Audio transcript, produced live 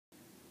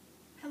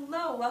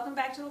Hello, welcome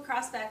back to La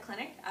Crosse Vet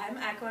Clinic. I'm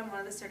Echo, I'm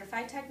one of the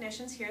certified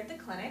technicians here at the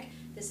clinic.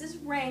 This is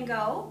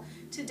Rango.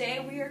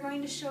 Today we are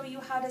going to show you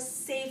how to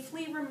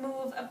safely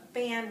remove a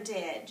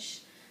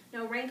bandage.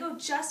 Now Rango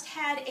just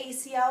had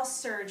ACL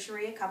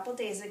surgery a couple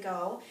days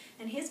ago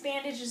and his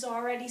bandage is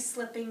already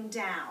slipping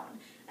down.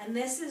 And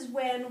this is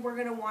when we're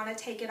going to want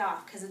to take it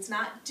off because it's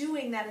not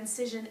doing that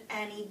incision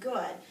any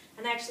good.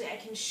 And actually I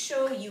can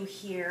show you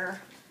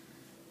here.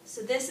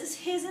 So this is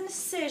his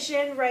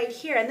incision right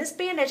here, and this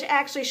bandage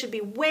actually should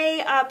be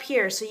way up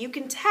here so you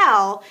can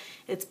tell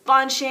it's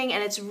bunching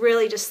and it's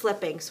really just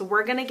slipping. So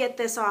we're going to get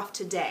this off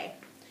today.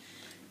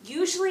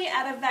 Usually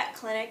at a vet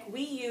clinic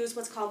we use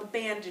what's called a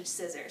bandage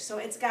scissor. So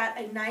it's got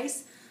a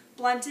nice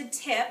blunted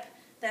tip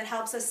that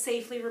helps us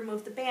safely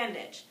remove the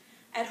bandage.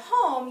 At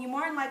home you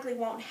more than likely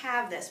won't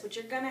have this. What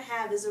you're going to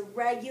have is a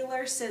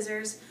regular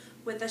scissors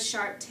with a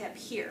sharp tip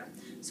here.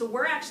 So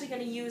we're actually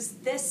going to use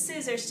this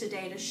scissors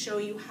today to show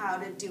you how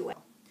to do it.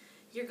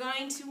 You're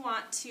going to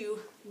want to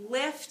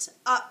lift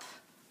up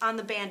on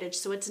the bandage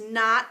so it's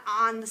not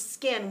on the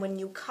skin when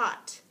you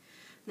cut.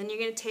 Then you're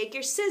going to take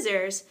your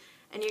scissors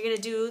and you're going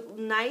to do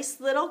nice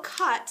little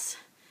cuts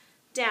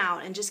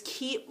down and just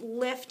keep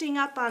lifting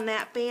up on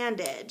that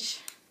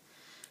bandage.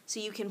 So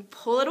you can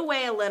pull it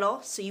away a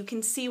little so you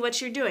can see what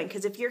you're doing.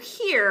 Because if you're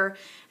here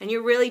and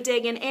you're really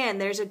digging in,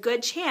 there's a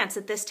good chance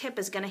that this tip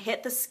is going to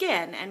hit the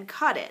skin and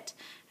cut it.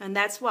 And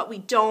that's what we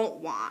don't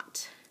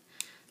want.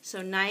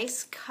 So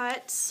nice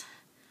cuts.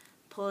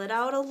 Pull it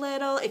out a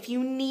little. If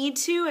you need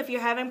to, if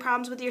you're having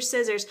problems with your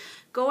scissors,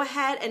 go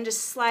ahead and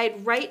just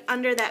slide right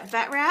under that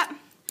vet wrap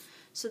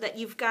so that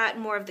you've got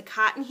more of the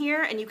cotton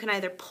here. And you can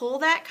either pull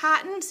that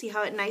cotton, see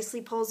how it nicely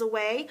pulls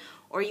away,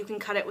 or you can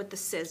cut it with the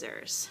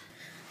scissors.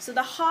 So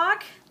the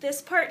hawk,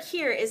 this part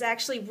here is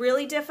actually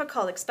really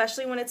difficult,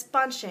 especially when it's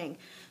bunching.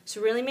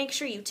 So really make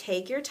sure you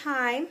take your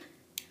time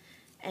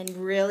and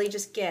really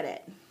just get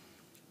it.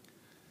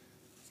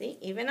 See,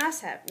 even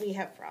us we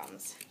have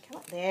problems. Come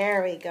on,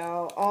 there we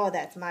go. Oh,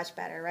 that's much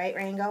better, right,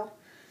 Rango?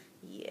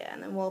 Yeah,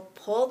 and then we'll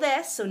pull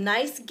this, so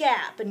nice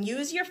gap, and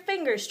use your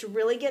fingers to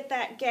really get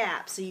that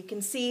gap. So you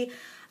can see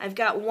I've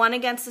got one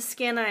against the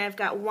skin and I've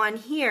got one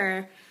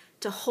here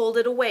to hold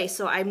it away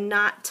so I'm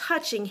not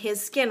touching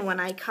his skin when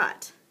I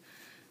cut.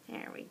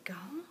 There we go.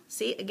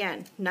 See,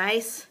 again,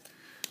 nice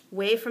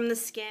away from the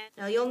skin.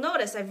 Now you'll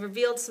notice I've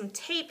revealed some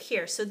tape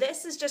here. So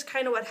this is just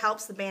kind of what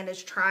helps the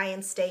bandage try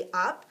and stay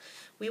up.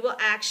 We will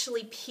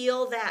actually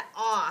peel that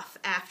off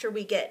after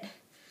we get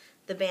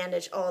the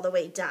bandage all the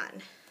way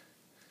done.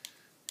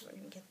 We're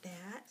going to get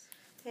that.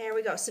 There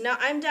we go. So now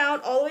I'm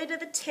down all the way to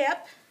the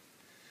tip,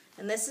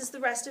 and this is the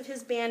rest of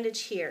his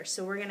bandage here.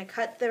 So we're going to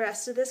cut the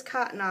rest of this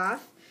cotton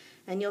off,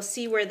 and you'll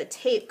see where the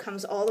tape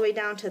comes all the way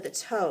down to the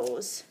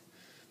toes.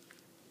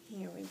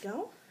 Here we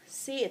go.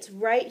 See, it's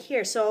right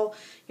here. So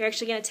you're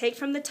actually going to take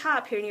from the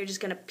top here and you're just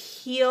going to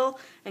peel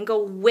and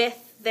go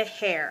with the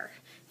hair.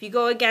 If you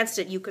go against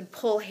it, you could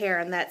pull hair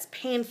and that's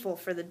painful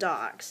for the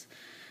dogs.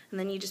 And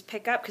then you just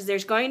pick up because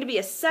there's going to be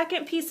a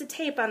second piece of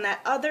tape on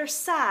that other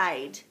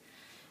side.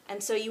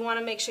 And so you want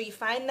to make sure you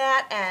find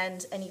that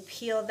end and you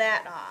peel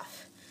that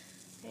off.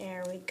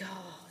 There we go.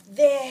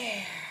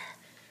 There.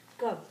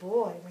 Good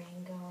boy,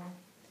 Rango.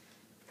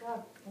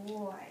 Good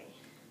boy.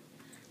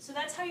 So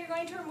that's how you're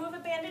going to remove a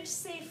bandage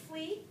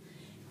safely.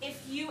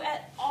 If you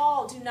at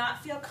all do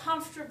not feel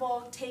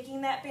comfortable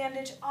taking that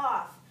bandage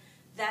off,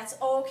 that's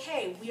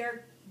okay. We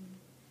are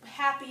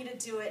happy to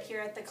do it here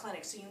at the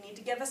clinic. So you need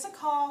to give us a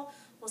call.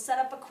 We'll set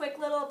up a quick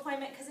little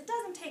appointment because it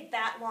doesn't take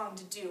that long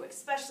to do,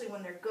 especially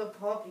when they're good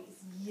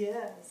puppies.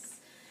 Yes.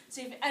 So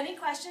if you have any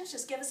questions,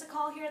 just give us a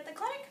call here at the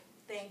clinic.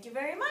 Thank you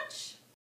very much.